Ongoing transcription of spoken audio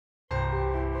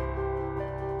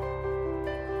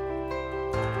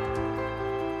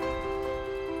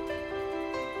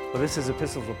Well, this is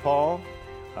Epistles of Paul.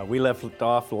 We left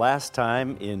off last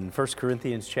time in 1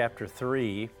 Corinthians chapter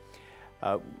 3.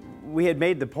 We had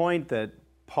made the point that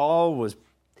Paul was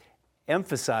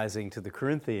emphasizing to the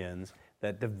Corinthians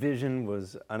that division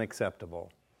was unacceptable,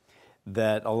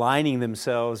 that aligning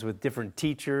themselves with different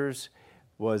teachers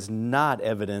was not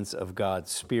evidence of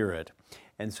God's Spirit.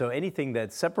 And so anything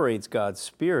that separates God's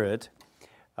Spirit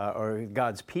or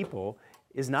God's people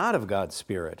is not of God's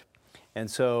Spirit. And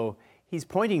so he's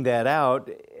pointing that out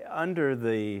under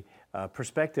the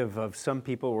perspective of some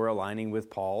people were aligning with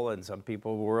Paul and some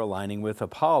people were aligning with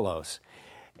Apollos.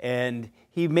 And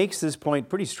he makes this point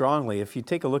pretty strongly. If you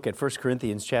take a look at 1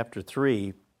 Corinthians chapter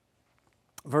 3,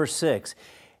 verse 6,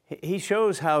 he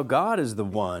shows how God is the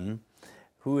one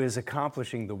who is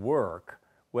accomplishing the work,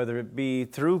 whether it be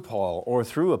through Paul or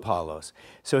through Apollos.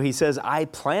 So he says, I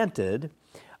planted,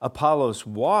 Apollos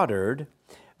watered,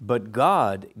 but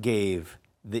God gave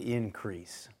the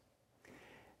increase.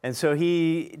 And so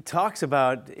he talks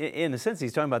about, in a sense,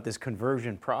 he's talking about this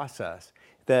conversion process,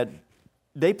 that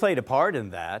they played a part in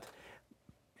that,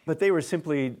 but they were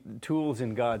simply tools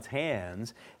in God's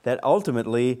hands, that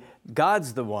ultimately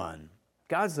God's the one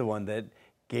that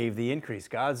gave the increase.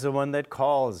 God's the one that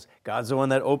calls. God's the one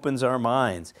that opens our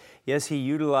minds. Yes, he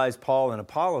utilized Paul and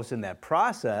Apollos in that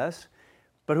process,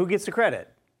 but who gets the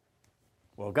credit?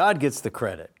 Well, God gets the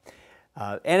credit.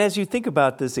 And as you think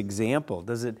about this example,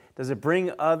 does it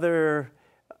bring other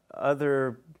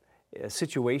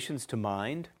situations to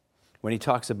mind when he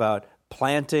talks about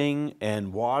planting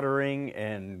and watering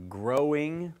and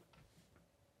growing?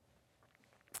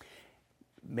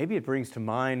 Maybe it brings to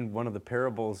mind one of the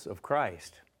parables of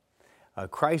Christ.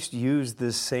 Christ used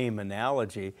this same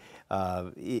analogy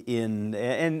in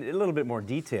a little bit more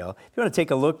detail. If you want to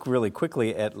take a look really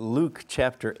quickly at Luke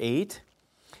chapter 8,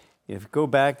 if you go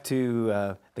back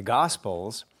to the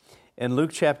Gospels, in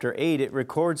Luke chapter 8, it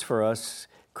records for us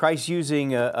Christ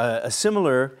using a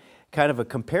similar kind of a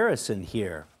comparison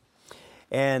here.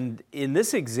 And in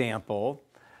this example,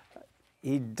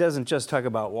 he doesn't just talk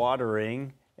about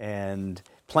watering and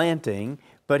planting,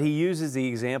 but he uses the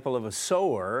example of a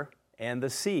sower and the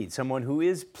seed, someone who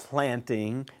is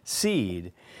planting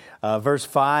seed. Verse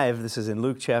 5, this is in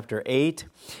Luke chapter 8.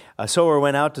 A sower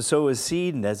went out to sow his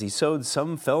seed, and as he sowed,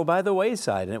 some fell by the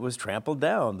wayside, and it was trampled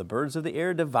down. The birds of the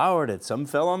air devoured it. Some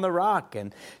fell on the rock,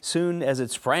 and soon as it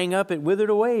sprang up, it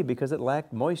withered away because it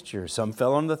lacked moisture. Some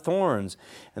fell on the thorns,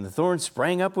 and the thorns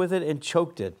sprang up with it and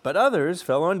choked it. But others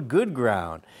fell on good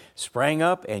ground, sprang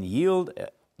up, and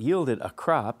yielded a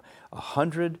crop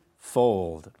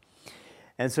 100-fold.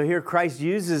 And so here Christ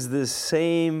uses this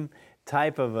same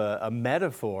type of a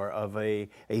metaphor of a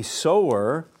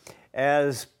sower,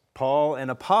 as Paul and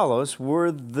Apollos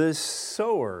were the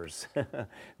sowers.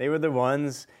 They were the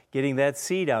ones getting that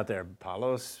seed out there.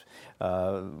 Apollos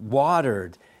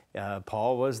watered.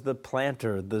 Paul was the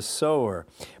planter, the sower.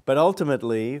 But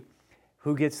ultimately,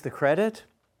 who gets the credit?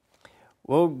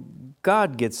 Well,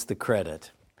 God gets the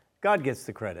credit. God gets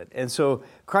the credit. And so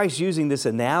Christ, using this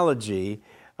analogy,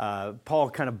 Paul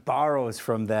kind of borrows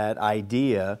from that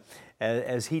idea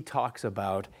as he talks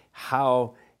about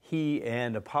how he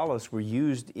and Apollos were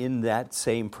used in that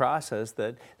same process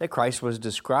that Christ was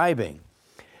describing.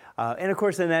 And of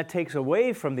course, then that takes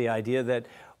away from the idea that,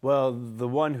 well, the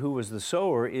one who was the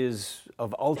sower is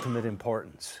of ultimate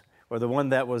importance, or the one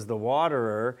that was the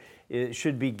waterer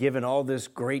should be given all this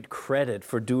great credit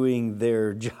for doing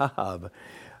their job.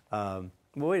 Well,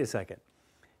 wait a second.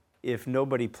 If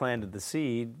nobody planted the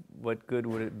seed, what good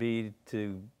would it be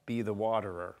to be the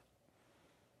waterer?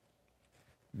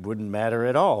 Wouldn't matter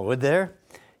at all, would there?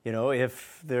 You know,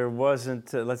 if there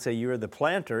wasn't, let's say you're the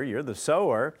planter, you're the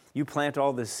sower, you plant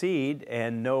all the seed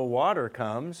and no water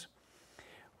comes,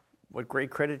 what great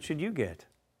credit should you get?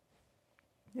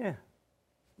 Yeah,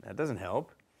 that doesn't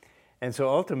help. And so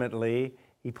ultimately,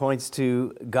 he points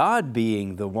to God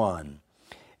being the one.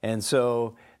 And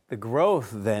so the growth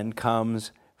then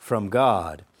comes from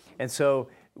God. And so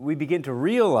we begin to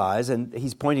realize, and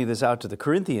he's pointing this out to the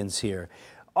Corinthians here,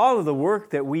 all of the work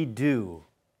that we do,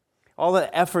 all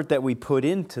the effort that we put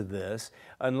into this,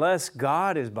 unless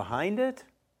God is behind it,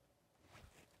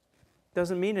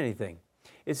 doesn't mean anything.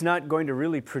 It's not going to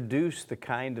really produce the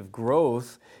kind of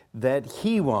growth that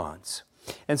he wants.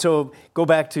 And so go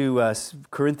back to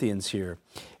Corinthians here.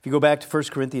 If you go back to 1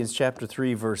 Corinthians chapter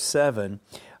 3, verse 7,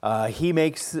 he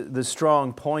makes the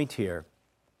strong point here.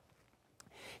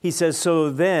 He says, so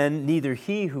then neither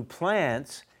he who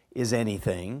plants is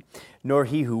anything, nor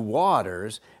he who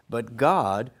waters, but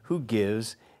God who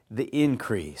gives the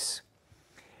increase.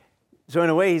 So in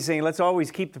a way, he's saying, let's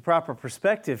always keep the proper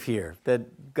perspective here,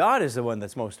 that God is the one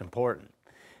that's most important.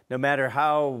 no matter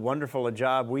how wonderful a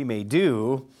job we may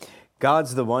do,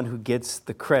 God's the one who gets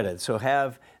the credit. So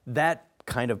have that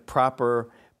kind of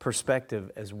proper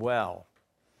perspective as well.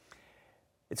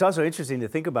 It's also interesting to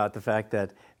think about the fact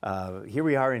that here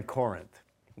we are in Corinth.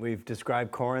 We've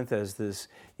described Corinth as this,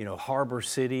 harbor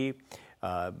city,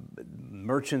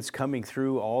 merchants coming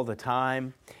through all the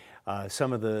time.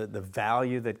 Some of the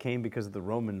value that came because of the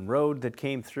Roman road that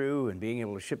came through and being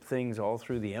able to ship things all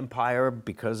through the empire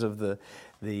because of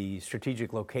the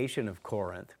strategic location of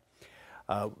Corinth.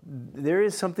 There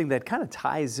is something that kind of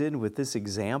ties in with this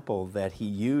example that he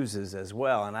uses as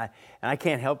well, and I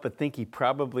can't help but think he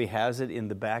probably has it in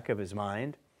the back of his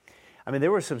mind. I mean,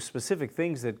 there were some specific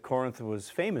things that Corinth was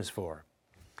famous for.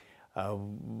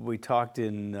 We talked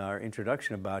in our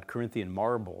introduction about Corinthian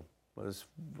marble. Was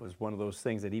one of those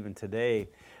things that even today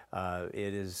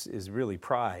it is really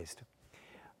prized.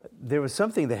 There was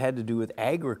something that had to do with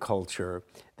agriculture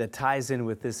that ties in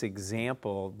with this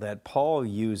example that Paul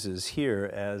uses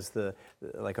here as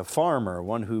like a farmer,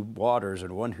 one who waters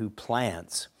and one who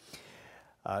plants.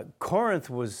 Corinth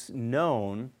was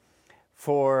known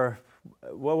for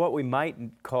what we might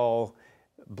call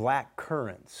black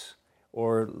currants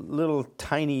or little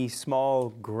tiny small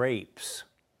grapes.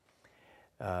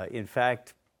 In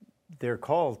fact, they're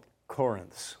called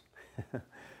Corinths.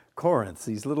 Corinths,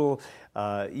 these little,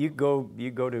 you go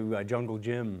to jungle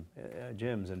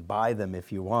gyms and buy them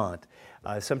if you want.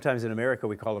 Sometimes in America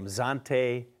we call them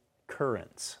Zante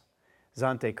currants.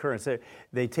 Zante currants.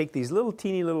 They take these little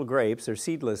teeny little grapes, they're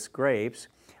seedless grapes,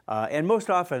 and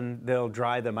most often they'll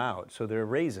dry them out. So they're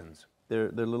raisins. They're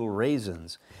little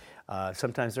raisins.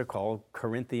 Sometimes they're called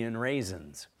Corinthian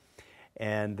raisins,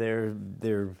 and they're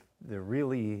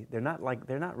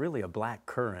not really a black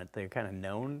currant. They're kind of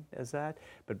known as that,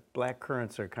 but black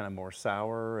currants are kind of more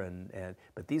sour,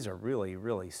 but these are really,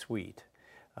 really sweet,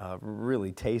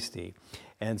 really tasty.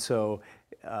 And so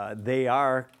they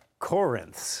are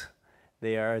Corinths.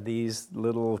 They are these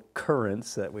little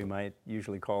currants that we might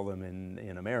usually call them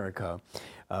in America.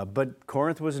 But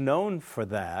Corinth was known for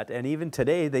that, and even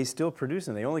today they still produce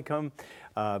them. They only come,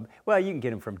 you can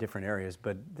get them from different areas,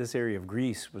 but this area of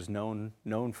Greece was known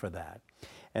for that.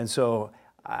 And so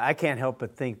I can't help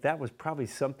but think that was probably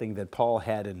something that Paul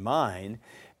had in mind,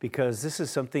 because this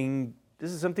is something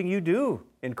you do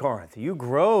in Corinth. You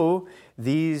grow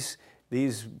these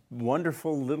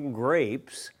wonderful little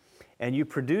grapes, and you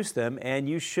produce them, and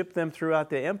you ship them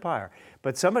throughout the empire.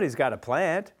 But somebody's got to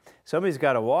plant, somebody's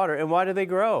got to water, and why do they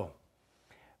grow?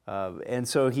 And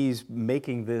so he's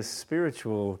making this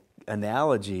spiritual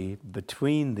analogy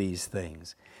between these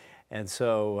things. And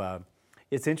so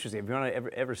it's interesting. If you want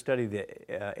to ever study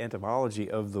the etymology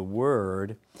of the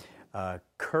word,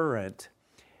 current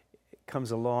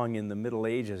comes along in the Middle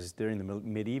Ages during the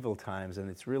medieval times, and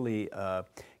it's really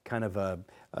kind of a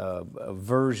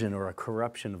version or a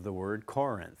corruption of the word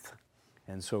Corinth.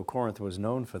 And so Corinth was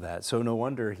known for that. So no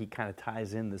wonder he kind of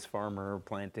ties in this farmer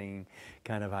planting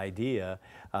kind of idea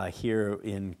here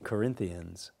in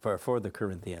Corinthians, for the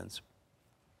Corinthians.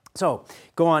 So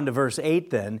go on to verse 8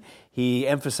 then. He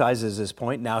emphasizes this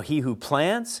point. Now he who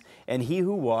plants and he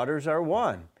who waters are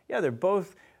one. Yeah, they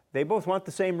both want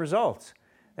the same results.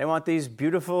 They want these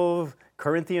beautiful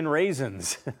Corinthian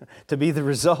raisins to be the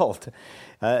result.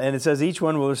 And it says each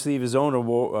one will receive his own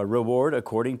reward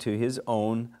according to his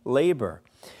own labor.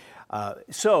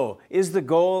 So is the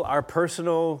goal our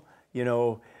personal,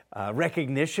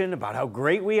 recognition about how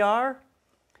great we are?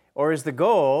 Or is the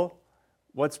goal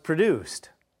what's produced?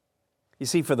 You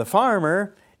see, for the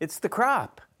farmer, it's the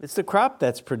crop. It's the crop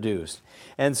that's produced.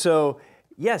 And so,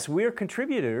 yes, we're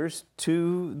contributors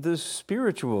to the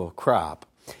spiritual crop.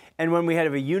 And when we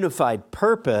have a unified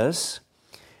purpose,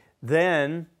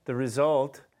 then the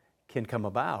result can come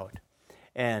about.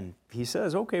 And he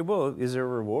says, okay, well, is there a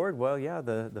reward? Well, yeah,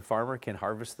 the farmer can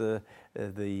harvest the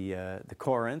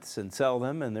corinths and sell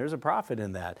them, and there's a profit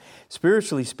in that.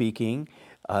 Spiritually speaking,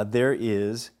 there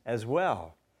is as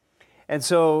well. And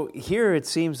so here it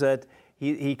seems that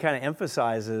he kind of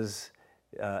emphasizes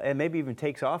and maybe even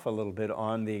takes off a little bit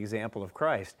on the example of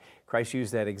Christ. Christ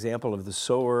used that example of the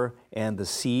sower and the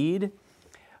seed.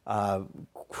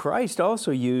 Christ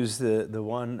also used the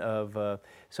one of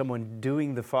someone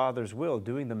doing the Father's will,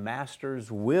 doing the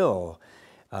Master's will,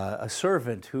 a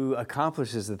servant who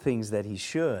accomplishes the things that he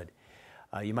should.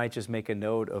 You might just make a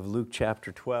note of Luke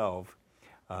chapter 12,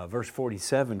 verse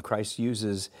 47. Christ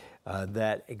uses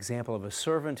that example of a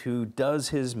servant who does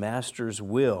his Master's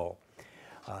will.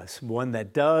 One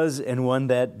that does and one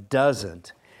that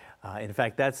doesn't. In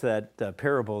fact, that's that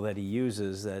parable that he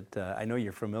uses that I know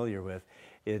you're familiar with.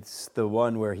 It's the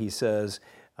one where he says,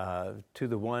 To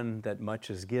the one that much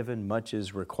is given, much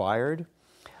is required.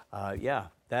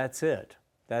 That's it.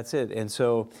 That's it. And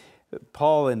so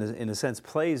Paul, in a sense,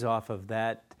 plays off of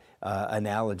that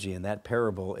analogy and that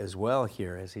parable as well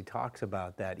here as he talks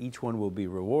about that. Each one will be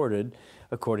rewarded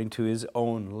according to his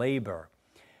own labor.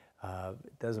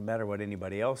 It doesn't matter what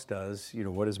anybody else does.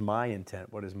 What is my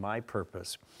intent? What is my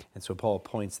purpose? And so Paul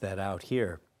points that out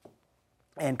here.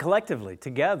 And collectively,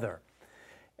 together,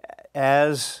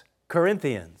 as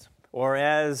Corinthians, or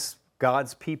as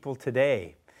God's people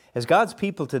today,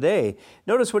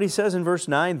 notice what he says in verse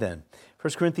 9 then.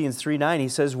 1 Corinthians 3:9, he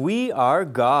says, we are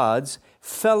God's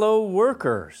fellow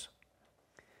workers.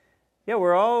 Yeah,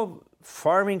 we're all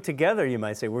farming together, you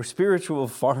might say. We're spiritual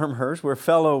farmers. We're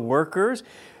fellow workers.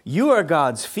 You are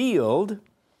God's field.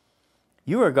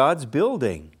 You are God's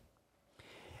building.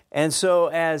 And so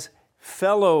as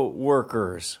fellow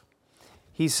workers,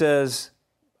 he says,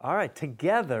 all right,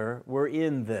 together we're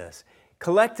in this.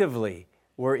 Collectively,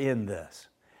 we're in this.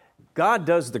 God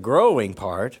does the growing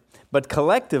part, but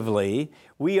collectively,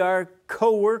 we are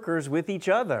co-workers with each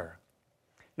other.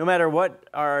 No matter what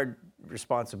our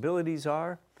responsibilities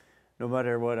are, no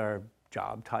matter what our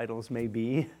job titles may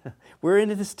be, we're in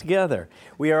this together.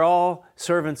 We are all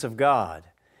servants of God.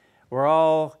 We're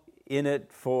all in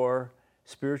it for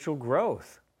spiritual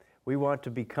growth. We want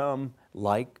to become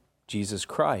like Jesus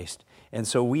Christ. And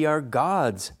so we are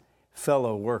God's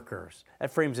fellow workers.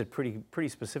 That frames it pretty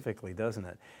specifically, doesn't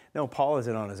it? No, Paul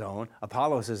isn't on his own.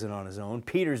 Apollos isn't on his own.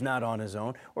 Peter's not on his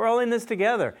own. We're all in this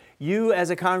together. You as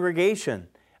a congregation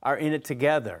are in it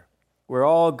together. We're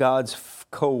all God's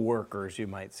co-workers, you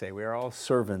might say. We are all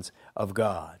servants of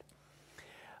God.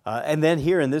 And then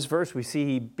here in this verse, we see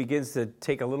he begins to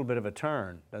take a little bit of a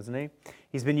turn, doesn't he?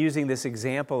 He's been using this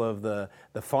example of the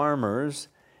farmers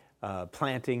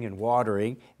planting and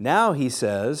watering. Now he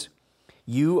says,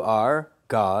 you are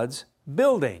God's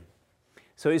building.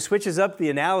 So he switches up the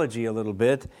analogy a little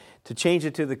bit to change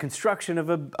it to the construction of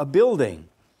a building.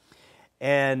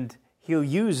 And he'll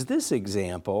use this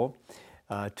example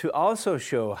to also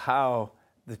show how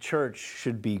the church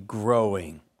should be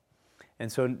growing.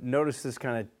 And so notice this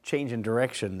kind of change in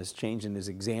direction, this change in his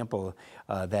example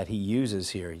that he uses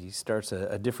here. He starts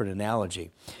a different analogy.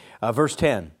 Verse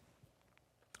 10.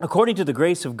 According to the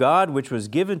grace of God, which was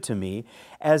given to me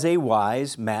as a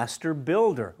wise master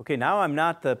builder. Okay, now I'm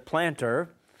not the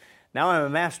planter. Now I'm a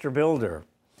master builder.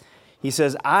 He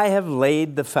says, I have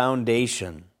laid the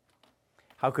foundation.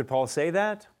 How could Paul say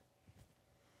that?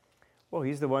 Well,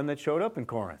 he's the one that showed up in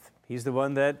Corinth. He's the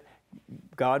one that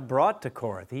God brought to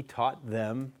Corinth. He taught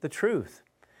them the truth.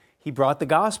 He brought the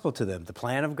gospel to them, the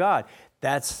plan of God.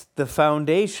 That's the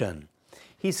foundation.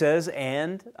 He says,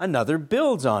 and another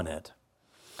builds on it.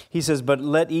 He says, but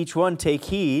let each one take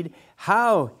heed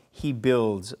how he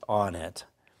builds on it.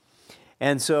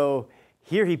 And so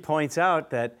here he points out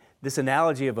that this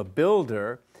analogy of a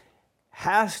builder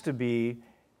has to be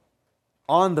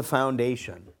on the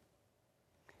foundation.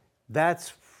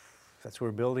 That's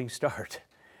where buildings start.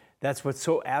 That's what's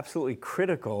so absolutely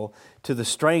critical to the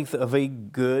strength of a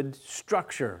good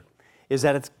structure, is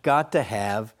that it's got to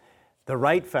have the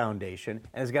right foundation,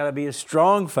 and it's got to be a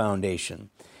strong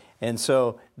foundation. And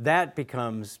so that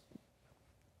becomes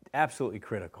absolutely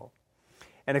critical.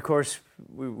 And of course,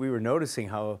 we were noticing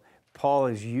how Paul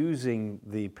is using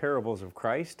the parables of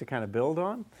Christ to kind of build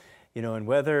on, and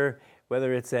whether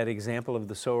it's that example of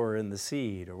the sower and the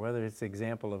seed, or whether it's the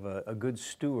example of a good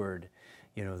steward,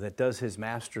 that does his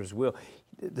master's will.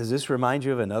 Does this remind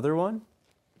you of another one?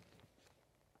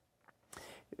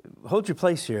 Hold your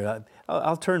place here.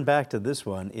 I'll turn back to this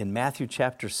one in Matthew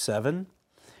chapter 7.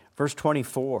 Verse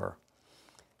 24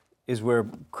 is where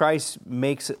Christ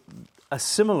makes a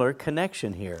similar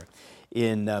connection here.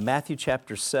 In Matthew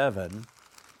chapter 7,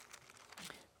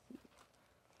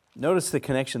 notice the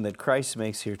connection that Christ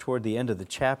makes here toward the end of the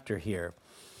chapter here.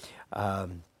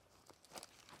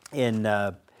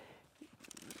 In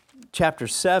chapter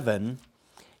 7,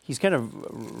 he's kind of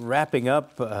wrapping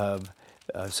up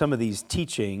some of these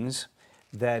teachings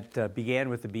that began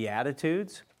with the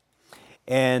Beatitudes,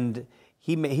 and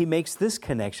he makes this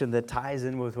connection that ties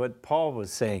in with what Paul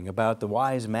was saying about the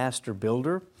wise master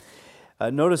builder.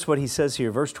 Notice what he says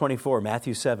here, verse 24,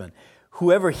 Matthew 7.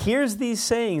 Whoever hears these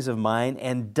sayings of mine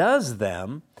and does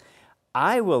them,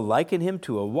 I will liken him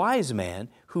to a wise man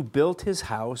who built his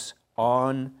house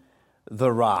on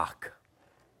the rock.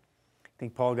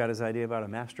 Think Paul got his idea about a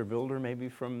master builder maybe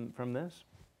from this?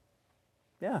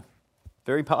 Yeah.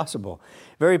 Very possible.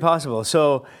 Very possible.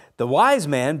 So the wise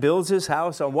man builds his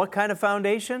house on what kind of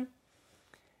foundation?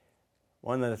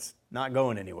 one that's not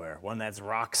going anywhere, one that's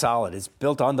rock solid. It's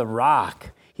built on the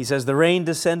rock. He says, the rain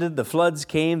descended, the floods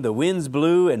came, the winds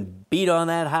blew and beat on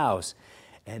that house,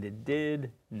 and it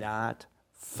did not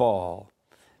fall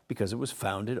because it was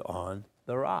founded on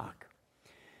the rock.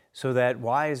 So that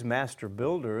wise master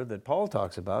builder that Paul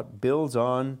talks about builds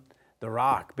on the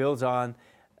rock, builds on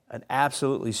an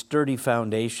absolutely sturdy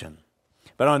foundation.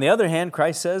 But on the other hand,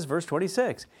 Christ says, verse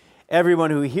 26,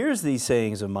 everyone who hears these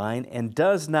sayings of mine and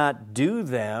does not do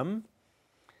them,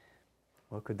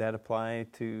 well, could that apply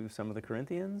to some of the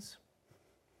Corinthians?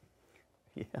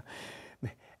 Yeah.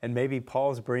 And maybe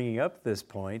Paul's bringing up this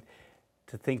point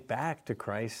to think back to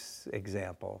Christ's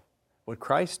example, what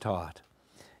Christ taught.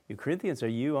 You Corinthians, are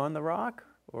you on the rock,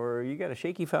 or you got a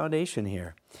shaky foundation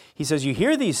here? He says, you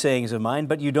hear these sayings of mine,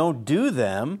 but you don't do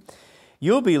them.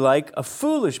 You'll be like a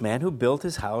foolish man who built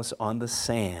his house on the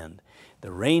sand.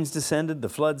 The rains descended, the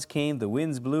floods came, the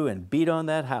winds blew and beat on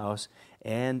that house,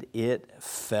 and it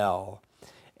fell.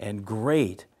 And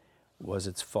great was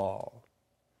its fall.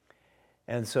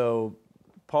 And so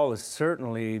Paul is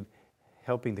certainly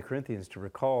helping the Corinthians to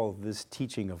recall this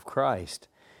teaching of Christ,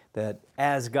 that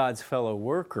as God's fellow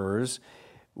workers,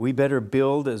 we better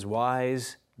build as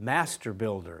wise master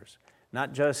builders,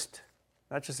 not just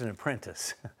an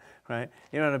apprentice, right?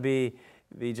 You don't want to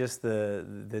be just the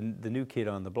new kid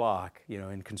on the block,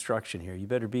 in construction here. You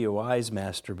better be a wise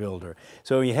master builder.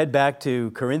 So when you head back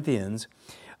to Corinthians,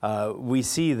 we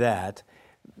see that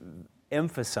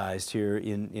emphasized here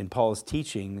in Paul's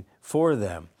teaching for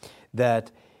them,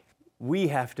 that we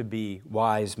have to be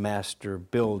wise master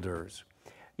builders.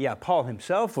 Yeah, Paul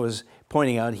himself was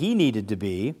pointing out he needed to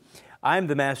be. I'm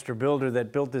the master builder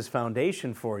that built this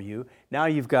foundation for you. Now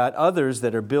you've got others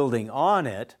that are building on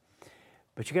it,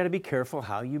 but you got to be careful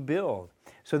how you build.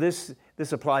 So this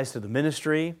applies to the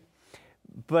ministry,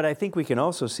 but I think we can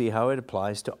also see how it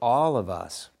applies to all of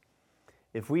us.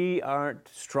 If we aren't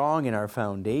strong in our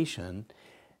foundation,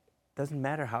 it doesn't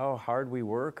matter how hard we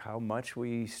work, how much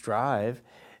we strive,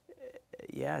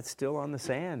 it's still on the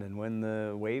sand. And when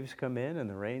the waves come in and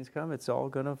the rains come, it's all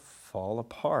going to fall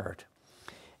apart.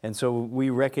 And so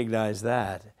we recognize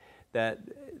that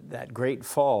great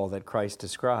fall that Christ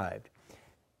described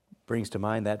brings to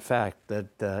mind that fact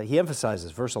that he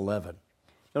emphasizes, verse 11.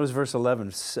 Notice verse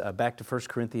 11, back to 1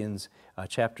 Corinthians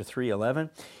chapter 3, 11.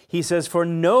 He says, for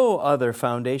no other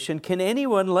foundation can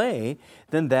anyone lay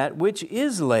than that which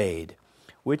is laid,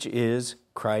 which is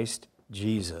Christ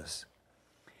Jesus.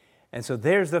 And so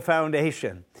there's the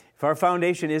foundation. If our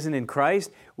foundation isn't in Christ,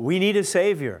 we need a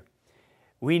Savior.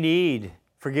 We need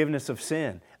forgiveness of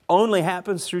sin. Only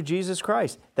happens through Jesus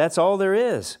Christ. That's all there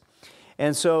is.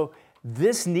 And so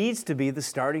this needs to be the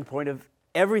starting point of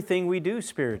everything we do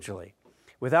spiritually.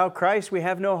 Without Christ, we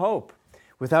have no hope.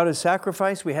 Without His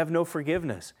sacrifice, we have no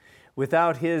forgiveness.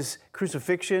 Without His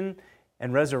crucifixion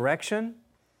and resurrection,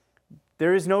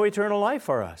 there is no eternal life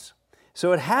for us.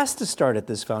 So it has to start at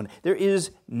this foundation. There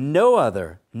is no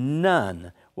other,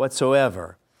 none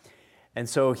whatsoever. And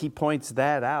so he points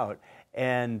that out.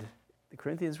 And the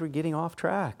Corinthians were getting off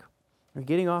track. They're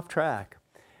getting off track.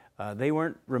 They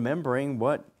weren't remembering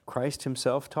what Christ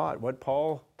himself taught, what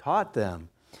Paul taught them.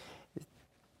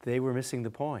 They were missing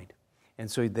the point. And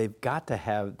so they've got to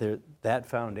have that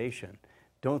foundation.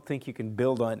 Don't think you can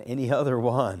build on any other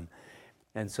one.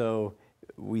 And so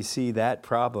we see that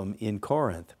problem in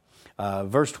Corinth.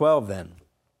 Verse 12 then,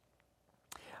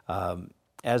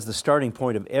 as the starting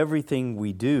point of everything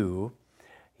we do,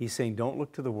 he's saying don't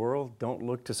look to the world, don't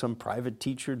look to some private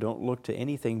teacher, don't look to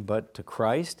anything but to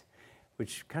Christ,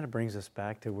 which kind of brings us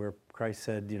back to where Christ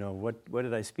said, what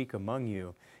did I speak among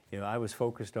you? I was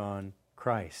focused on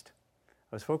Christ.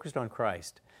 I was focused on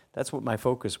Christ. That's what my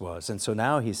focus was. And so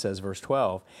now he says, verse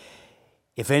 12,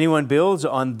 if anyone builds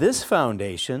on this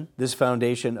foundation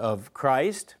of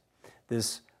Christ,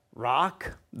 this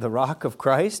rock, the rock of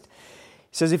Christ,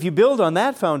 he says, if you build on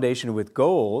that foundation with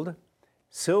gold,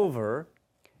 silver,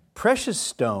 precious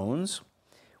stones,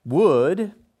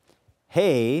 wood,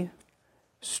 hay,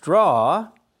 straw,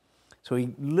 so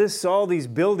he lists all these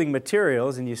building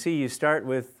materials, and you start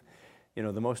with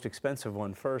the most expensive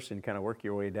one first and kind of work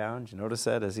your way down. Did you notice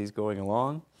that as he's going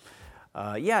along?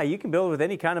 You can build with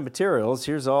any kind of materials.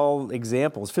 Here's all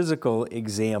examples, physical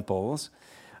examples.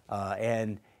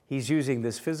 And he's using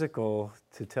this physical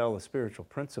to tell a spiritual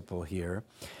principle here.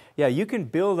 You can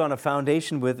build on a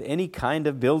foundation with any kind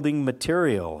of building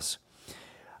materials.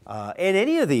 And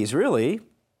any of these really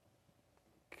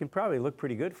can probably look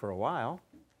pretty good for a while.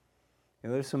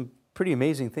 There's some pretty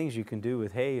amazing things you can do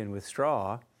with hay and with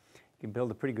straw. You can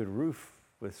build a pretty good roof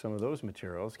with some of those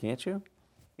materials, can't you?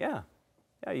 Yeah,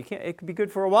 you can. It can be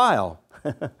good for a while.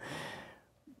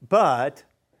 but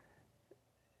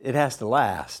it has to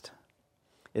last.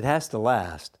 It has to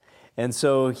last. And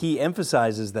so he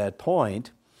emphasizes that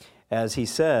point as he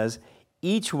says,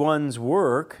 each one's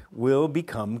work will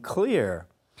become clear,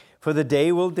 for the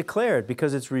day will declare it,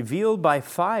 because it's revealed by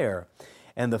fire,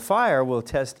 and the fire will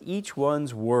test each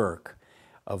one's work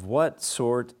of what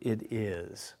sort it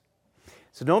is.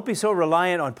 So don't be so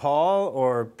reliant on Paul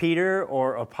or Peter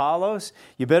or Apollos.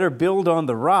 You better build on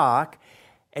the rock,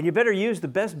 and you better use the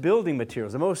best building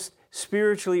materials. The most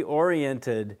spiritually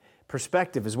oriented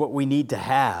perspective is what we need to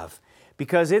have,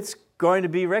 because it's going to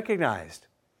be recognized.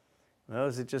 Well,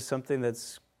 is it just something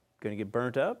that's going to get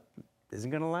burnt up, isn't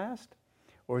going to last?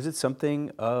 Or is it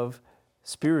something of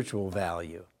spiritual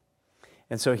value?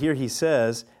 And so here he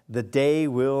says, the day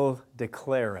will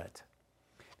declare it.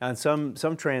 Now in some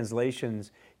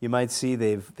translations, you might see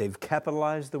they've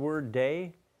capitalized the word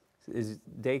day. Is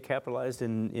day capitalized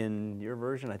in your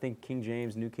version? I think King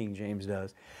James, New King James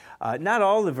does. Not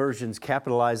all the versions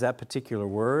capitalize that particular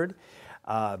word.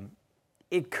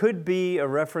 It could be a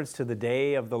reference to the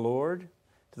day of the Lord,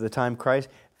 to the time Christ.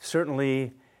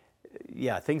 Certainly,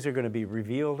 yeah, things are going to be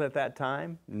revealed at that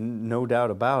time, no doubt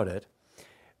about it.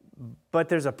 But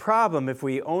there's a problem if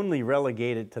we only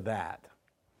relegate it to that,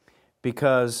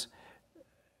 because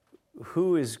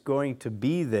who is going to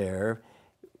be there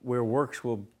where works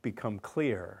will become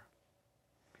clear?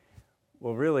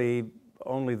 Well, really,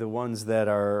 only the ones that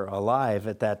are alive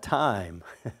at that time,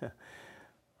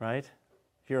 right?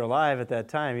 If you're alive at that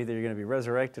time, either you're going to be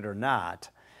resurrected or not,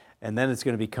 and then it's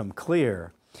going to become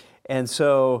clear. And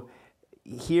so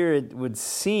here it would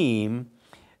seem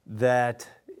that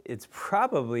it's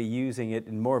probably using it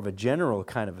in more of a general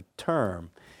kind of a term,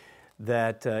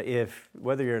 that if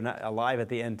whether you're not alive at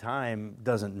the end time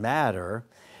doesn't matter,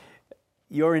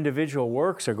 your individual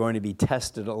works are going to be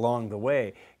tested along the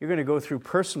way. You're going to go through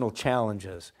personal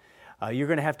challenges. You're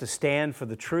going to have to stand for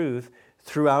the truth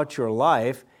throughout your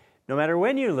life, no matter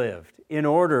when you lived, in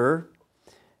order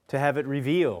to have it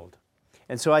revealed.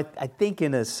 And so I think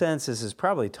in a sense this is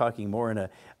probably talking more in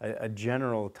a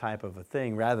general type of a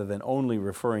thing rather than only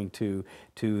referring to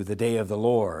the day of the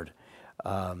Lord.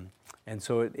 And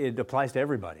so it applies to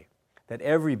everybody, that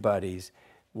everybody's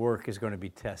work is going to be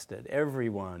tested,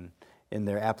 everyone in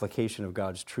their application of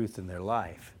God's truth in their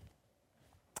life.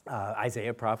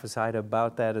 Isaiah prophesied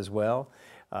about that as well.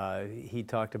 He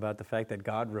talked about the fact that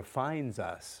God refines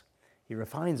us. He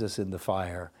refines us in the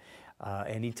fire,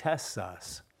 and He tests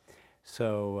us.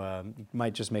 So you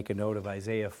might just make a note of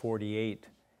Isaiah 48,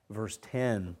 verse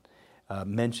 10,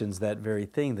 mentions that very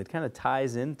thing that kind of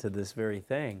ties into this very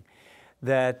thing.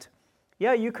 That,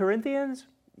 yeah, you Corinthians,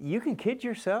 you can kid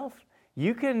yourself.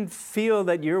 You can feel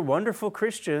that you're wonderful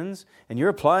Christians and you're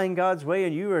applying God's way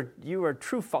and you are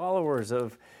true followers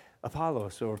of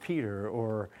Apollos or Peter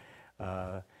or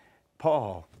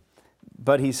Paul.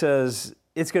 But he says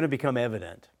it's going to become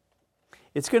evident.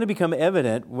 It's going to become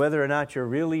evident whether or not you're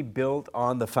really built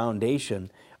on the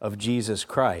foundation of Jesus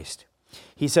Christ.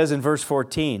 He says in verse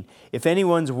 14, if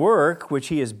anyone's work which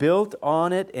he has built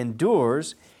on it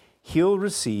endures, he'll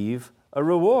receive a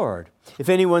reward. If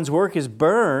anyone's work is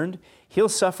burned, he'll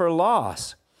suffer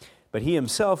loss, but he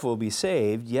himself will be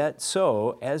saved, yet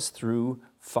so as through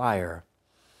fire.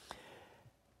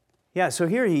 Yeah, so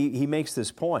here he makes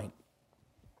this point.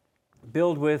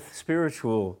 Build with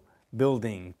spiritual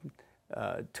building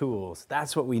tools.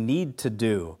 That's what we need to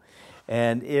do.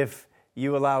 And if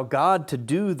you allow God to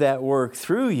do that work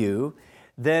through you,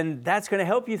 then that's going to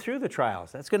help you through the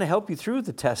trials. That's going to help you through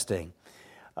the testing.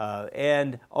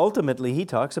 And ultimately, he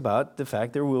talks about the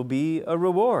fact there will be a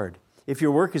reward. If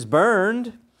your work is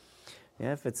burned,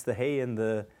 if it's the hay and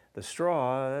the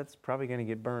straw, that's probably going to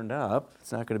get burned up.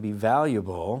 It's not going to be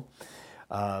valuable.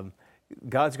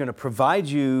 God's going to provide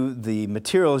you the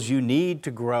materials you need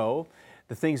to grow,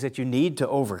 the things that you need to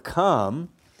overcome,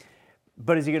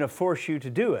 but is He going to force you to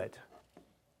do it?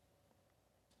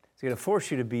 He's going to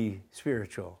force you to be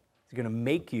spiritual. He's going to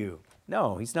make you.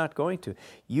 No, He's not going to.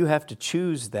 You have to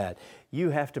choose that.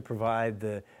 You have to provide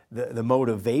the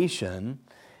motivation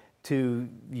to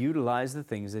utilize the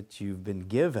things that you've been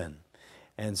given.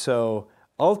 And so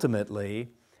ultimately,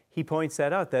 he points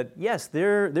that out, that yes,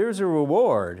 there's a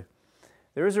reward.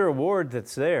 There's a reward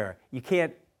that's there. You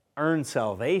can't earn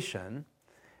salvation,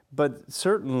 but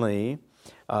certainly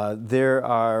there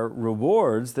are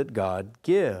rewards that God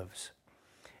gives.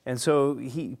 And so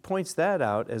he points that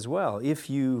out as well.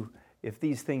 If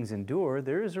these things endure,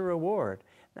 there is a reward.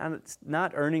 Now, it's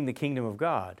not earning the kingdom of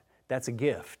God. That's a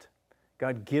gift.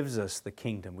 God gives us the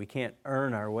kingdom. We can't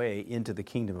earn our way into the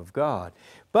kingdom of God.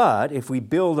 But if we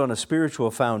build on a spiritual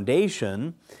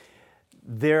foundation,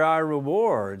 there are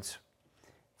rewards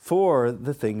for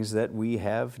the things that we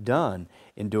have done,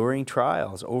 enduring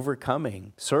trials,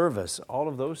 overcoming, service, all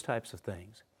of those types of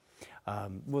things.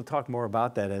 We'll talk more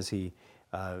about that as he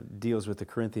deals with the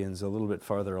Corinthians a little bit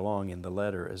farther along in the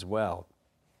letter as well.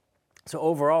 So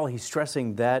overall, he's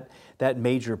stressing that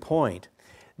major point,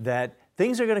 that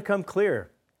things are going to come clear.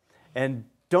 And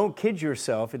don't kid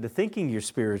yourself into thinking you're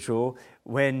spiritual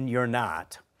when you're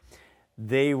not.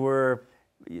 They were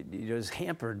just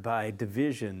hampered by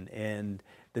division and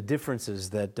the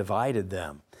differences that divided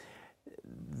them.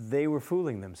 They were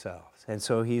fooling themselves. And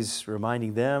so he's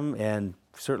reminding them, and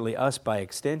certainly us by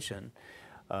extension,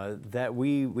 that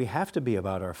we have to be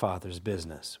about our Father's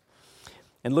business.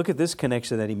 And look at this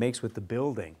connection that he makes with the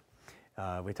building.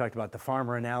 We talked about the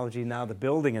farmer analogy, now the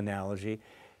building analogy.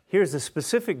 Here's a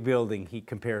specific building he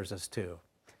compares us to.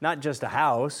 Not just a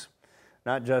house,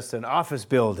 not just an office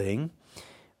building,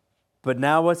 but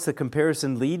now what's the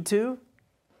comparison lead to?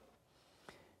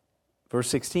 Verse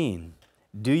 16,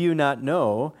 do you not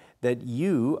know that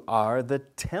you are the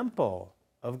temple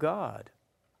of God?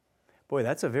 Boy,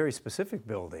 that's a very specific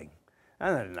building.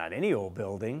 Not any old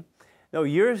building. No,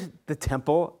 you're the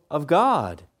temple of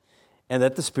God, and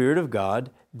that the Spirit of God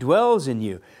dwells in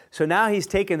you. So now he's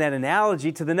taken that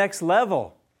analogy to the next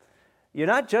level. You're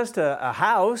not just a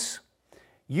house,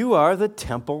 you are the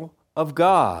temple of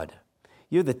God.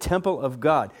 You're the temple of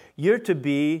God. You're to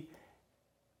be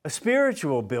a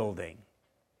spiritual building,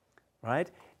 right?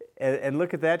 And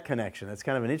look at that connection. That's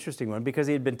kind of an interesting one, because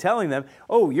he had been telling them,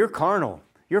 oh, you're carnal,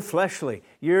 you're fleshly,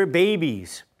 you're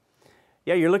babies.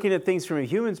 Yeah, you're looking at things from a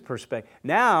human's perspective.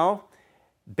 Now,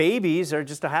 babies are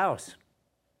just a house.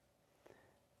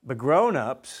 But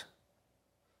grown-ups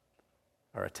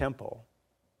are a temple.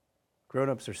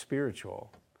 Grown-ups are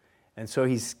spiritual. And so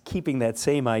he's keeping that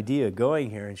same idea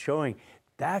going here and showing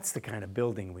that's the kind of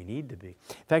building we need to be.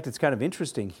 In fact, it's kind of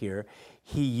interesting here.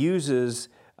 He uses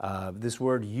this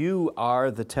word, you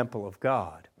are the temple of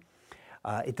God.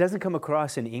 It doesn't come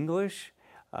across in English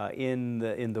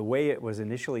in the way it was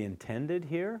initially intended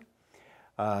here.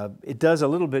 It does a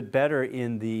little bit better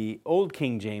in the Old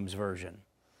King James Version.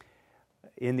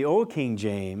 In the Old King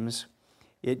James,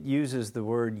 it uses the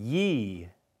word ye.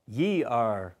 Ye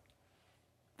are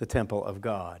the temple of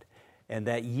God. And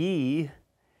that ye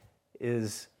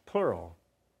is plural.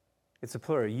 It's a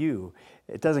plural, you.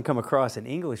 It doesn't come across in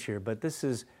English here, but this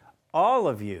is all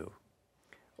of you.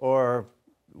 Or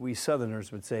we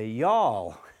Southerners would say,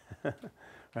 y'all.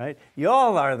 Right?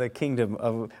 Y'all are the kingdom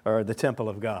of, or the temple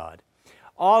of God.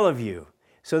 All of you.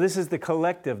 So this is the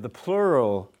collective, the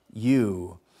plural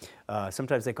you.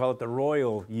 Sometimes they call it the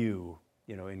royal you,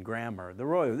 in grammar. The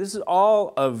royal. This is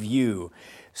all of you.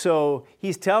 So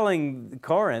he's telling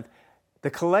Corinth, the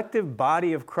collective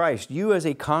body of Christ, you as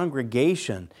a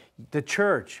congregation, the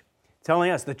church,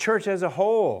 telling us the church as a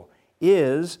whole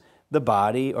is the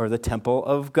body or the temple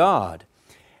of God.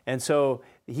 And so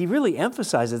he really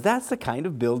emphasizes that's the kind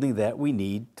of building that we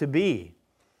need to be.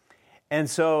 And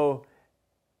so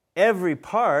every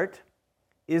part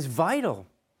is vital.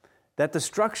 That the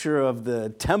structure of the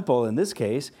temple, in this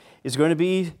case, is going to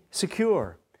be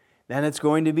secure. And it's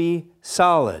going to be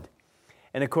solid.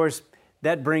 And of course,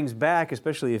 that brings back,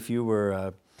 especially if you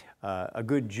were a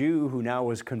good Jew who now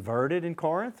was converted in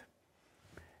Corinth,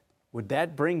 would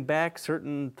that bring back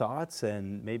certain thoughts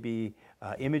and maybe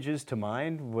images to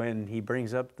mind when he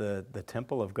brings up the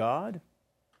temple of God?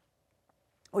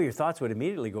 Oh, your thoughts would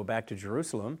immediately go back to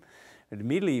Jerusalem, and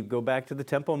immediately go back to the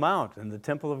Temple Mount and the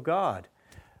temple of God.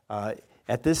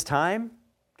 At this time,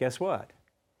 guess what?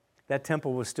 That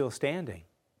temple was still standing.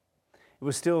 It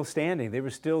was still standing. They were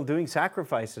still doing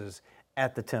sacrifices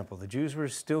at the temple. The Jews were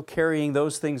still carrying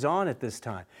those things on at this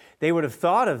time. They would have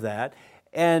thought of that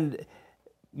and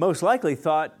most likely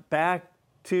thought back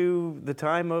to the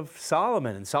time of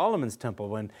Solomon and Solomon's temple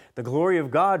when the glory of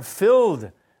God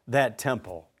filled that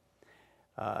temple.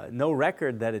 No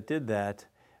record that it did that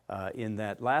in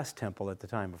that last temple at the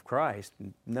time of Christ.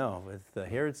 No, with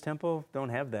Herod's temple, don't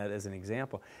have that as an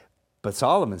example. But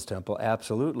Solomon's temple,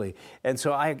 absolutely. And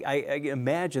so I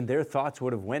imagine their thoughts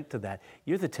would have went to that.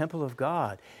 You're the temple of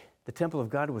God. The temple of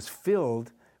God was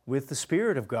filled with the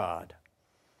Spirit of God.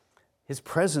 His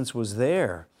presence was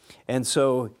there. And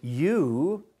so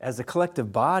you, as a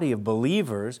collective body of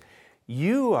believers,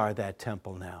 you are that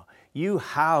temple now. You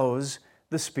house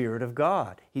the Spirit of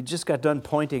God. He just got done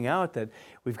pointing out that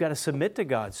we've got to submit to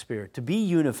God's Spirit, to be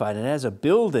unified. And as a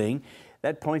building,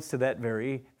 that points to that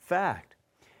very fact.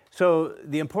 So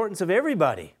the importance of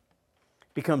everybody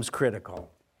becomes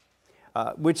critical,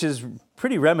 which is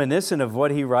pretty reminiscent of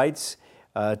what he writes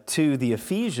to the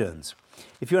Ephesians.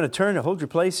 If you want to turn, hold your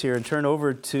place here and turn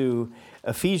over to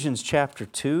Ephesians chapter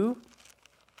 2.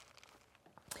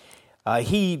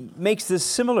 He makes this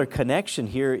similar connection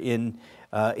here in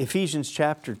Ephesians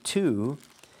chapter 2.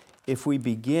 If we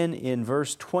begin in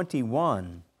verse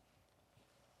 21.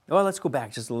 Well, let's go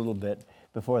back just a little bit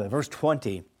before that. Verse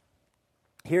 20.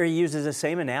 Here he uses the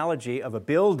same analogy of a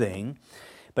building,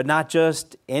 but not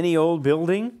just any old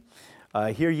building.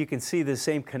 Here you can see the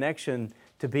same connection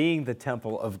to being the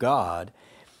temple of God.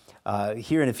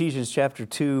 Here in Ephesians chapter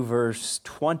 2, verse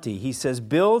 20, he says,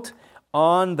 built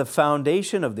on the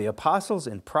foundation of the apostles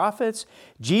and prophets,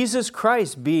 Jesus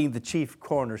Christ being the chief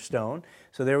cornerstone.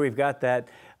 So there we've got that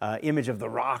image of the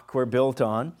rock we're built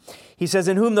on. He says,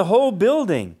 in whom the whole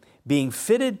building, being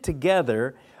fitted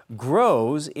together,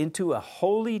 grows into a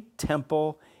holy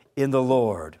temple in the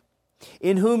Lord,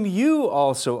 in whom you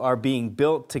also are being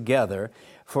built together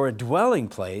for a dwelling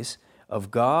place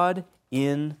of God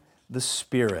in the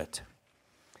Spirit.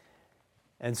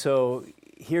 And so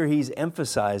here he's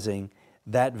emphasizing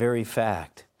that very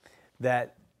fact,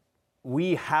 that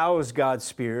we house God's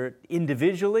Spirit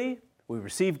individually, we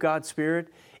receive God's Spirit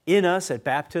in us at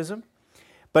baptism,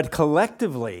 but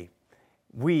collectively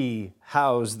we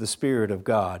house the Spirit of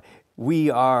God. We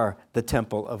are the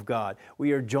temple of God.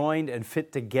 We are joined and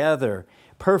fit together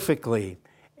perfectly,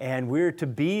 and we're to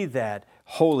be that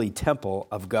holy temple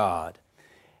of God.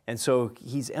 And so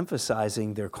he's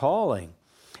emphasizing their calling.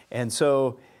 And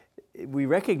so we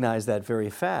recognize that very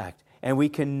fact, and we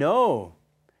can know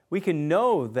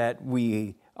that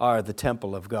we are the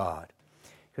temple of God,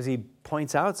 because he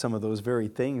points out some of those very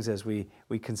things as we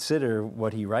consider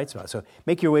what he writes about. So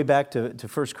make your way back to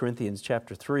 1 Corinthians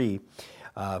chapter 3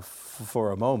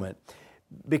 for a moment,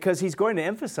 because he's going to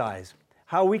emphasize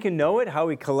how we can know it, how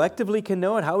we collectively can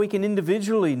know it, how we can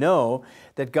individually know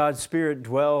that God's Spirit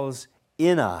dwells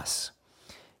in us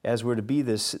as we're to be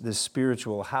this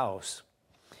spiritual house.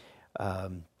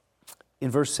 In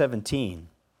verse 17,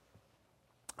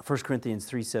 1 Corinthians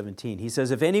 3:17, he says,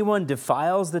 if anyone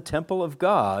defiles the temple of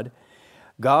God,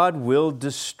 God will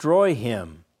destroy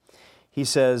him. He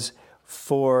says,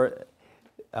 for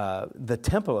the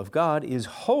temple of God is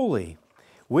holy,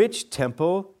 which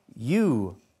temple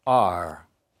you are.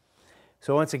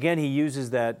 So once again, he uses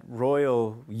that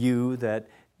royal you,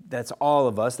 that's all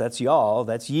of us, that's y'all,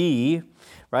 that's ye,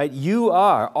 right? You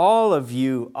are, all of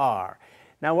you are.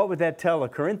 Now what would that tell a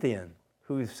Corinthian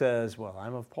who says, well,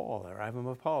 I'm of Paul, or I'm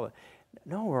of Paul?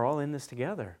 No, we're all in this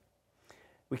together.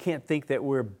 We can't think that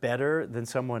we're better than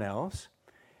someone else.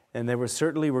 And there was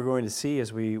certainly, we're going to see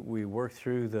as we work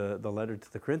through the letter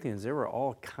to the Corinthians, there were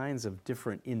all kinds of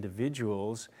different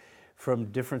individuals from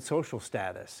different social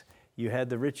status. You had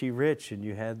the richy rich, and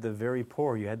you had the very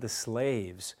poor, you had the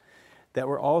slaves that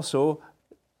were also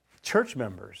church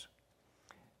members.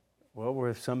 Well,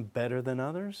 were some better than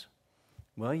others?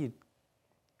 Well, you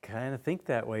kind of think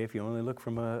that way if you only look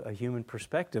from a human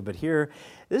perspective. But here,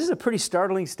 this is a pretty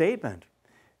startling statement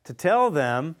to tell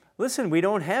them, listen, we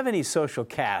don't have any social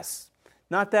castes.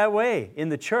 Not that way. In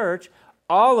the church,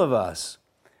 all of us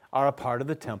are a part of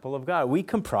the temple of God. We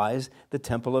comprise the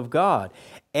temple of God.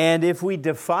 And if we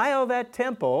defile that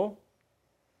temple,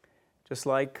 just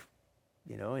like,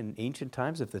 in ancient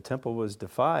times, if the temple was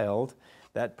defiled,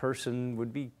 that person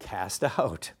would be cast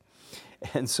out.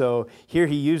 And so here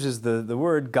he uses the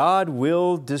word, God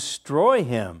will destroy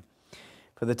him.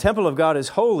 For the temple of God is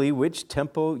holy, which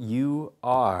temple you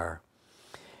are.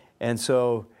 And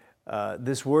so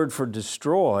this word for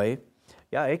destroy,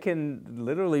 it can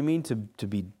literally mean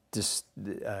can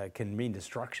mean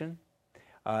destruction.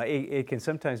 It can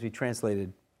sometimes be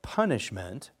translated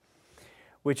punishment,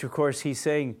 which of course he's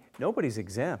saying nobody's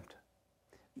exempt.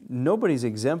 Nobody's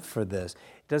exempt for this.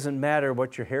 It doesn't matter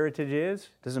what your heritage is.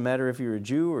 It doesn't matter if you're a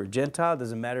Jew or a Gentile. It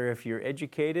doesn't matter if you're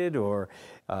educated or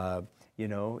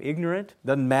ignorant.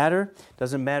 Doesn't matter.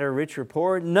 Doesn't matter rich or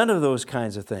poor. None of those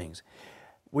kinds of things.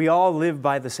 We all live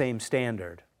by the same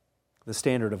standard, the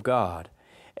standard of God.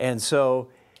 And so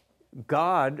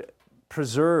God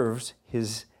preserves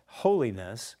His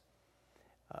holiness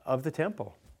of the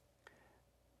temple.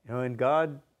 And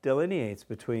God delineates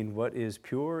between what is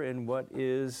pure and what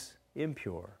is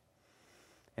impure.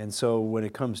 And so when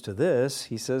it comes to this,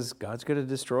 He says God's going to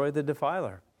destroy the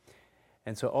defiler.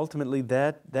 And so ultimately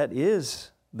that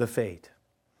is the fate.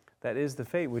 That is the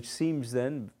fate, which seems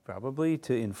then probably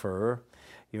to infer,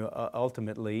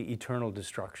 ultimately eternal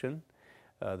destruction.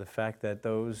 The fact that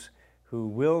those who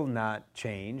will not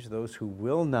change, those who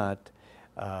will not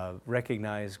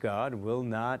recognize God, will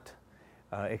not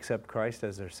accept Christ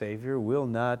as their Savior, will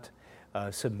not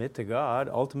submit to God,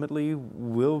 ultimately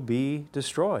will be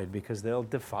destroyed because they'll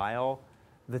defile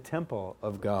the temple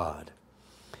of God.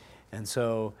 And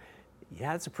so,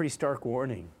 yeah, it's a pretty stark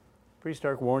warning. Pretty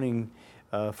stark warning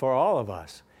for all of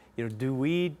us. You know, do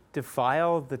we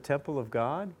defile the temple of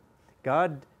God?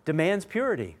 God demands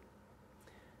purity.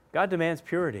 God demands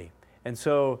purity. And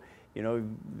so, you know,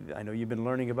 I know you've been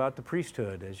learning about the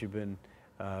priesthood as you've been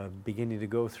beginning to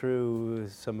go through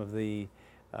some of the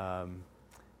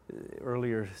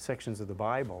earlier sections of the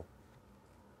Bible.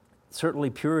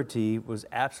 Certainly purity was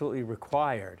absolutely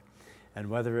required. And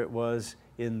whether it was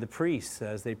in the priests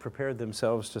as they prepared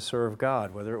themselves to serve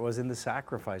God, whether it was in the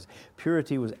sacrifice,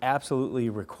 purity was absolutely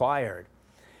required.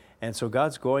 And so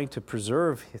God's going to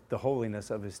preserve the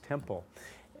holiness of His temple.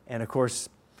 And of course,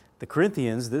 the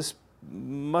Corinthians, this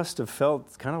must have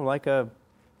felt kind of like a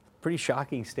pretty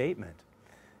shocking statement,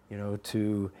 you know,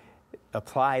 to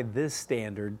apply this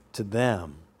standard to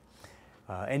them.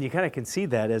 And you kind of can see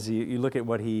that as you look at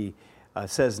what he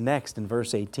says next in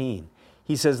verse 18.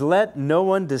 He says, "Let no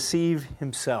one deceive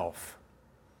himself."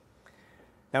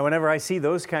 Now, whenever I see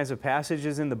those kinds of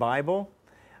passages in the Bible,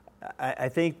 I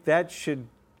think that should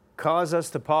cause us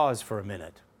to pause for a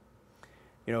minute.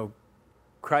 You know,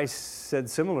 Christ said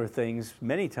similar things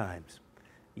many times.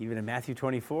 Even in Matthew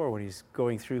 24, when He's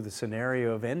going through the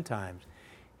scenario of end times,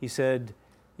 He said,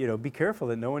 you know, be careful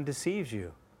that no one deceives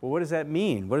you. Well, what does that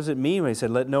mean? What does it mean when He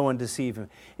said, let no one deceive him?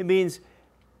 It means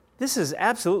this is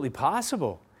absolutely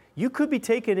possible. You could be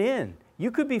taken in.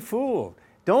 You could be fooled.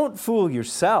 Don't fool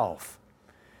yourself,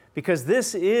 because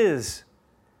this is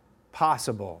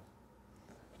possible.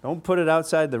 Don't put it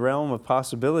outside the realm of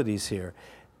possibilities here.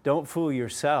 Don't fool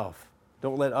yourself.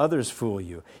 Don't let others fool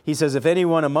you. He says, if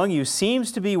anyone among you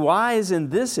seems to be wise in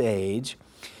this age,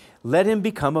 let him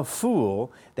become a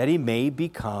fool, that he may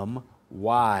become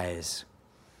wise.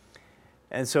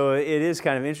 And so it is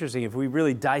kind of interesting. If we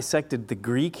really dissected the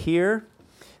Greek here,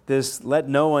 this let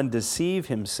no one deceive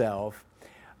himself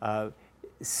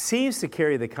seems to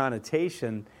carry the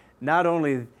connotation not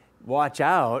only watch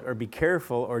out or be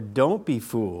careful or don't be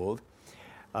fooled.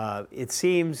 It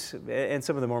seems, and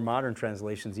some of the more modern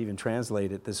translations even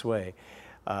translate it this way,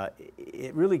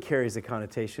 it really carries the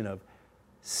connotation of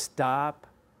stop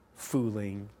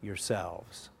fooling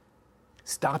yourselves.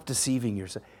 Stop deceiving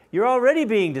yourself. You're already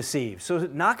being deceived, so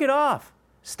knock it off.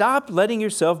 Stop letting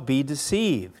yourself be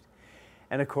deceived.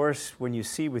 And of course, when you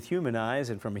see with human eyes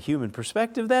and from a human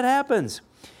perspective, that happens.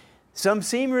 Some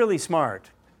seem really smart.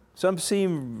 Some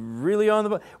seem really on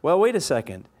the... Well, wait a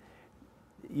second.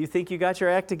 You think you got your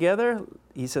act together?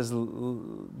 He says,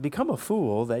 become a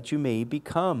fool that you may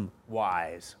become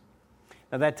wise.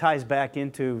 Now that ties back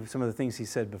into some of the things he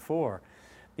said before.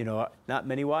 You know, not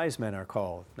many wise men are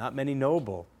called, not many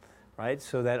noble, right?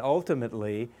 So that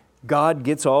ultimately God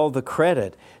gets all the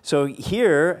credit. So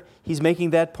here he's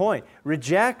making that point.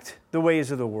 Reject the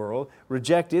ways of the world,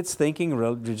 reject its thinking,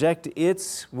 reject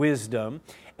its wisdom,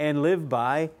 and live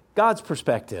by God's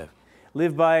perspective.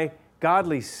 Live by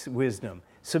godly wisdom.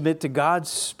 Submit to God's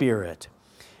Spirit.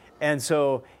 And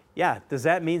so, yeah, does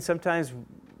that mean sometimes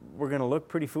we're going to look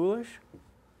pretty foolish?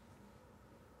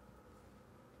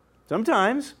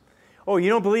 Sometimes. Oh, you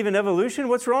don't believe in evolution?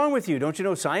 What's wrong with you? Don't you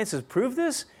know science has proved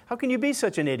this? How can you be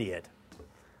such an idiot?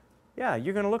 Yeah,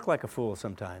 you're going to look like a fool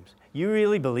sometimes. You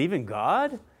really believe in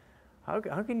God? How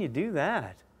can you do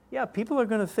that? Yeah, people are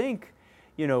going to think,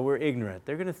 you know, we're ignorant.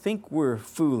 They're going to think we're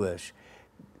foolish.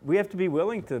 We have to be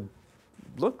willing to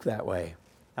look that way.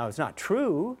 Now, it's not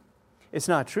true. It's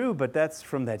not true, but that's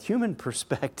from that human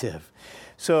perspective.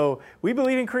 So we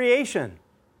believe in creation.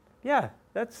 Yeah,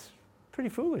 that's pretty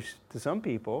foolish to some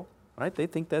people, right? They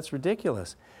think that's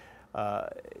ridiculous.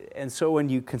 And so when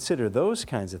you consider those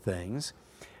kinds of things,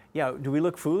 yeah, do we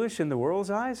look foolish in the world's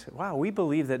eyes? Wow, we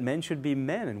believe that men should be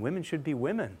men and women should be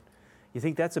women. You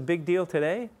think that's a big deal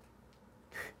today?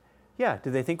 Yeah,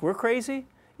 do they think we're crazy?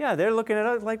 Yeah, they're looking at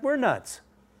us like we're nuts.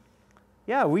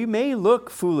 Yeah, we may look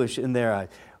foolish in their eyes.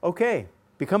 Okay,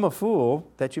 become a fool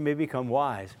that you may become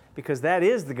wise, because that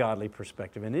is the godly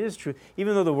perspective, and it is true.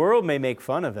 Even though the world may make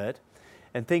fun of it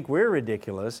and think we're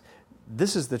ridiculous,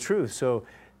 this is the truth. So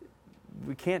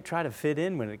we can't try to fit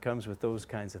in when it comes with those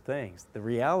kinds of things. The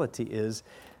reality is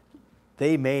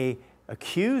they may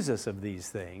accuse us of these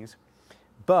things,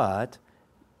 but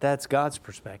that's God's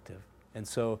perspective. And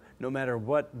so no matter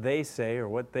what they say or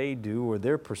what they do or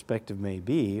their perspective may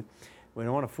be, we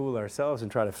don't want to fool ourselves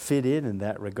and try to fit in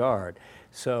that regard.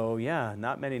 So yeah,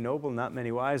 not many noble, not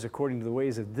many wise according to the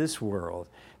ways of this world.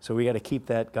 So we got to keep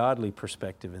that godly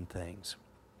perspective in things.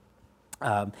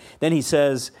 Then he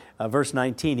says, verse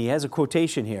 19, he has a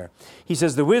quotation here. He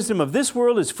says, the wisdom of this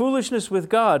world is foolishness with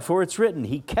God, for it's written,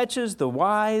 He catches the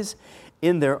wise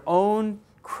in their own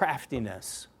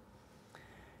craftiness.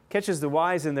 catches the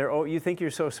wise in their, oh, you think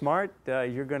you're so smart?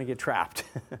 You're going to get trapped.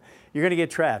 You're going to get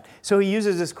trapped. So he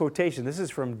uses this quotation. This is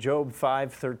from Job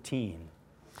 5:13.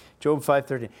 Job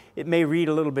 5:13. It may read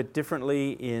a little bit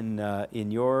differently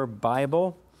in your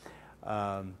Bible.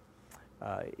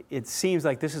 It seems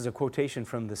like this is a quotation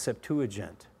from the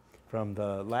Septuagint, from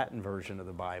the Latin version of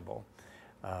the Bible,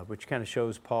 which kind of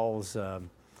shows Paul's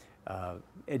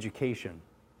education.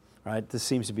 Right? This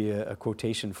seems to be a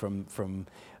quotation from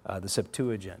the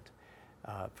Septuagint,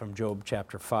 from Job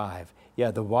chapter 5.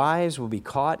 Yeah, the wise will be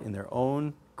caught in their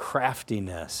own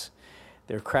craftiness.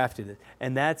 Their craftiness.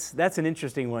 And that's an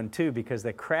interesting one too, because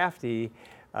the crafty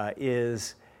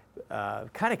is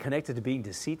kind of connected to being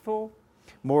deceitful,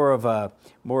 more of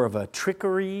a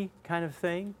trickery kind of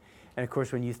thing. And of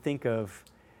course, when you think of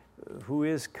who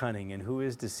is cunning and who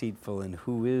is deceitful and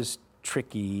who is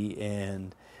tricky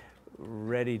and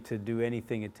ready to do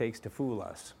anything it takes to fool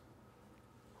us,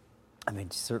 I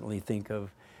mean, certainly think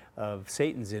of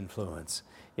Satan's influence.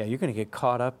 Yeah, you're going to get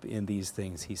caught up in these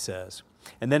things, he says.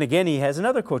 And then again, he has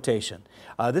another quotation.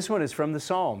 This one is from the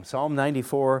Psalm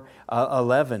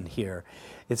 94:11 here.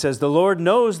 It says, "The Lord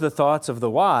knows the thoughts of the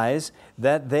wise,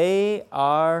 that they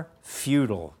are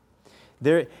futile."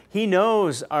 He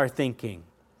knows our thinking.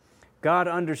 God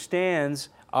understands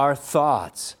our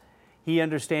thoughts. He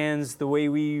understands the way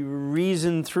we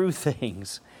reason through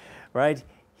things, right?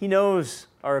 He knows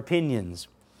our opinions.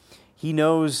 He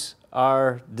knows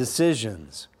our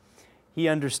decisions. He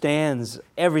understands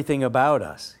everything about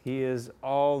us. He is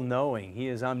all-knowing. He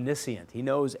is omniscient. He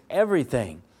knows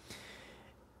everything.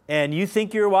 And you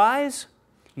think you're wise?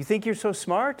 You think you're so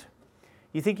smart?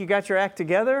 You think you got your act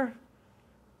together?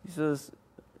 He says,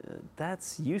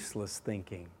 that's useless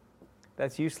thinking.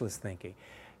 That's useless thinking.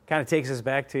 Kind of takes us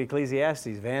back to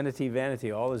Ecclesiastes. Vanity,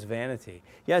 vanity, all is vanity.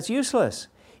 Yeah, it's useless.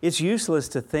 It's useless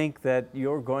to think that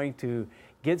you're going to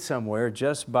get somewhere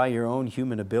just by your own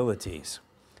human abilities.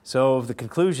 So the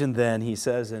conclusion then, he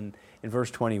says in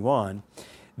verse 21,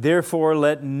 "Therefore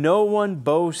let no one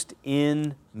boast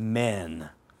in men."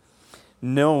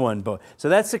 No one boast. So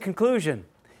that's the conclusion.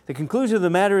 The conclusion of the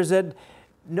matter is that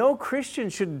no Christian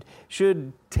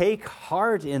should take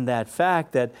heart in that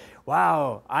fact that,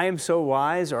 wow, I am so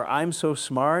wise, or I'm so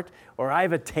smart, or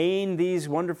I've attained these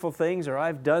wonderful things, or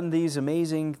I've done these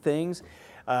amazing things.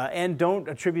 And don't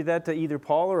attribute that to either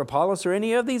Paul or Apollos or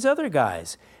any of these other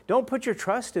guys. Don't put your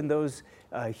trust in those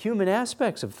human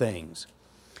aspects of things.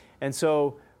 And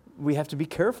so we have to be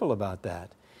careful about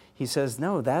that. He says,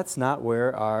 no, that's not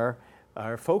where our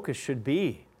focus should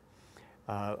be.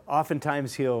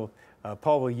 Oftentimes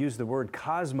Paul will use the word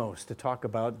cosmos to talk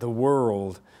about the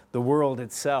world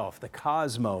itself, the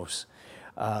cosmos,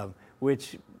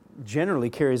 which generally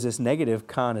carries this negative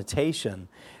connotation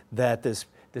that this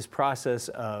process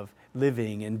of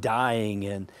living and dying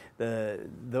and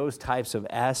those types of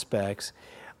aspects,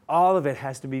 all of it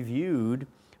has to be viewed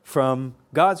from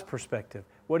God's perspective.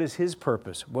 What is His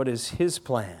purpose? What is His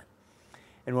plan?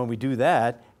 And when we do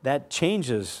that, that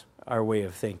changes our way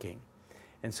of thinking.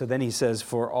 And so then he says,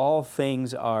 "For all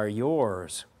things are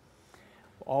yours."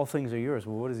 All things are yours.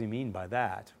 Well, what does he mean by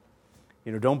that?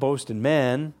 Don't boast in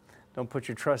men. Don't put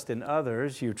your trust in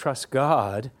others. You trust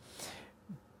God.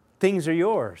 Things are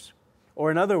yours.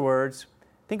 Or in other words,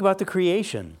 think about the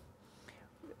creation.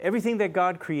 Everything that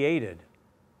God created,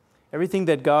 everything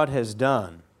that God has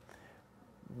done,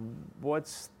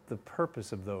 what's the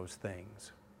purpose of those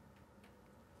things?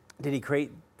 Did He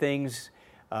create things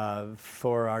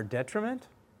for our detriment?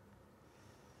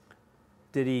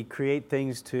 Did He create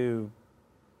things to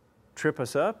trip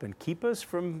us up and keep us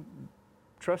from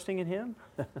trusting in Him?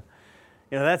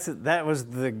 That was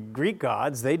the Greek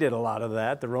gods. They did a lot of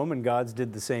that. The Roman gods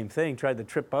did the same thing, tried to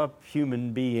trip up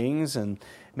human beings and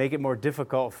make it more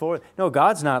difficult for them. No,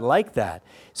 God's not like that.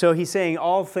 So He's saying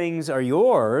all things are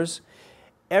yours.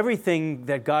 Everything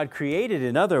that God created,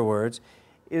 in other words,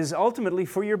 is ultimately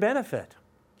for your benefit.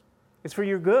 It's for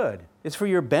your good. It's for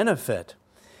your benefit.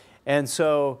 And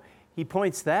so He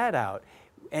points that out.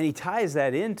 And He ties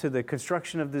that into the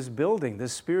construction of this building,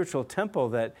 this spiritual temple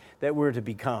that we're to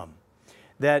become.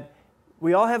 That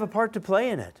we all have a part to play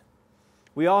in it.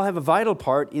 We all have a vital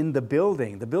part in the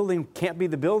building. The building can't be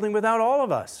the building without all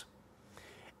of us.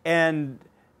 And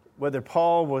whether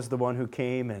Paul was the one who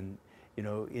came and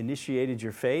initiated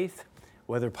your faith,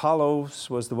 whether Apollos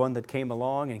was the one that came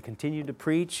along and continued to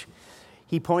preach,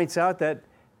 he points out that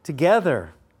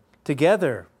together,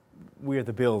 we're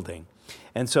the building.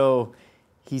 And so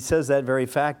he says that very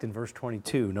fact in verse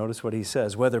 22. Notice what he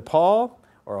says. Whether Paul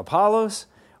or Apollos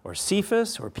or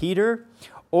Cephas or Peter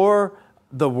or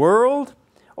the world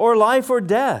or life or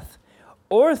death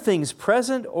or things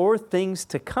present or things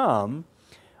to come,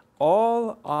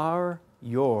 all are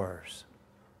yours.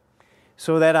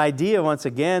 So that idea, once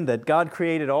again, that God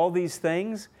created all these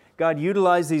things, God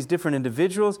utilized these different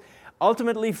individuals,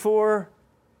 ultimately for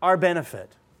our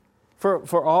benefit,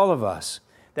 for all of us,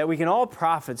 that we can all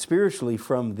profit spiritually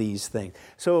from these things.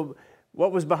 So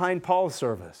what was behind Paul's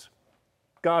service?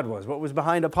 God was. What was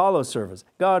behind Apollo's service?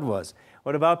 God was.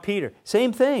 What about Peter?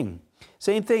 Same thing.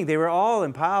 Same thing. They were all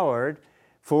empowered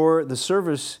for the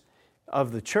service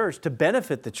of the church, to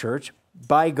benefit the church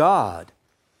by God.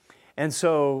 And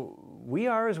so we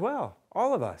are as well,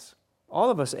 all of us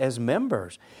as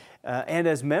members. And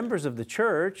as members of the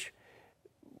church,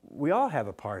 we all have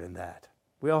a part in that.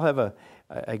 We all have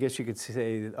I guess you could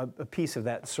say, a piece of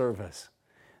that service,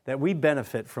 that we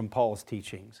benefit from Paul's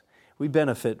teachings. We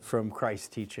benefit from Christ's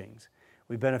teachings.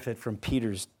 We benefit from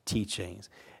Peter's teachings.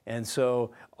 And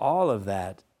so all of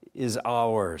that is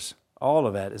ours. All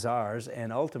of that is ours,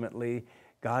 and ultimately,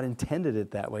 God intended it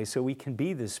that way so we can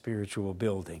be this spiritual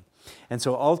building. And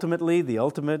so ultimately, the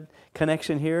ultimate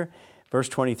connection here, verse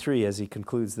 23, as he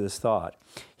concludes this thought,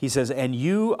 he says, "And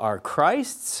you are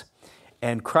Christ's,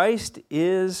 and Christ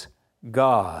is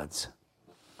God's."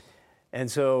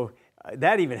 And so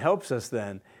that even helps us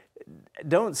then.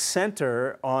 Don't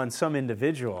center on some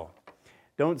individual.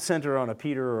 Don't center on a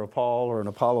Peter or a Paul or an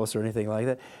Apollos or anything like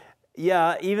that.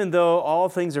 Yeah, even though all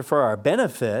things are for our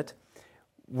benefit,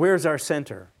 where's our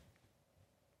center?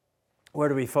 Where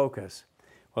do we focus?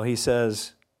 Well, he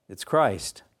says it's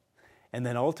Christ. And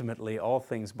then ultimately, all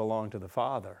things belong to the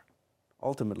Father.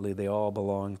 Ultimately, they all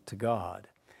belong to God.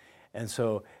 And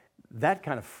so that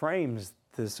kind of frames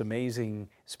this amazing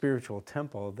spiritual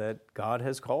temple that God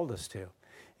has called us to,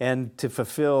 and to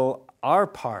fulfill our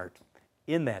part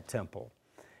in that temple.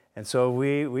 And so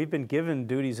we've been given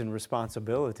duties and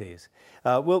responsibilities.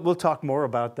 We'll talk more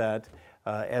about that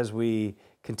as we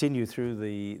continue through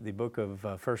the book of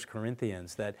 1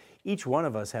 Corinthians, that each one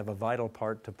of us have a vital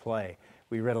part to play.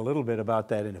 We read a little bit about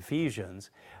that in Ephesians.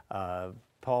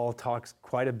 Paul talks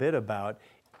quite a bit about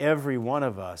every one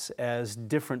of us as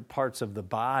different parts of the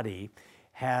body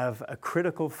have a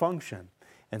critical function.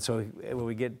 And so when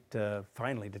we get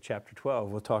finally to chapter 12,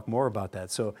 we'll talk more about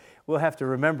that. So we'll have to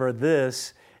remember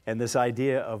this and this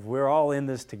idea of we're all in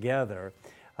this together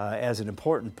as an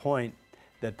important point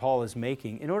that Paul is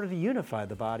making in order to unify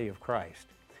the body of Christ,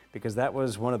 because that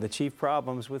was one of the chief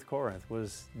problems with Corinth,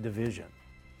 was division.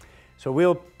 So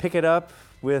we'll pick it up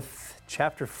with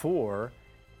chapter 4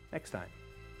 next time.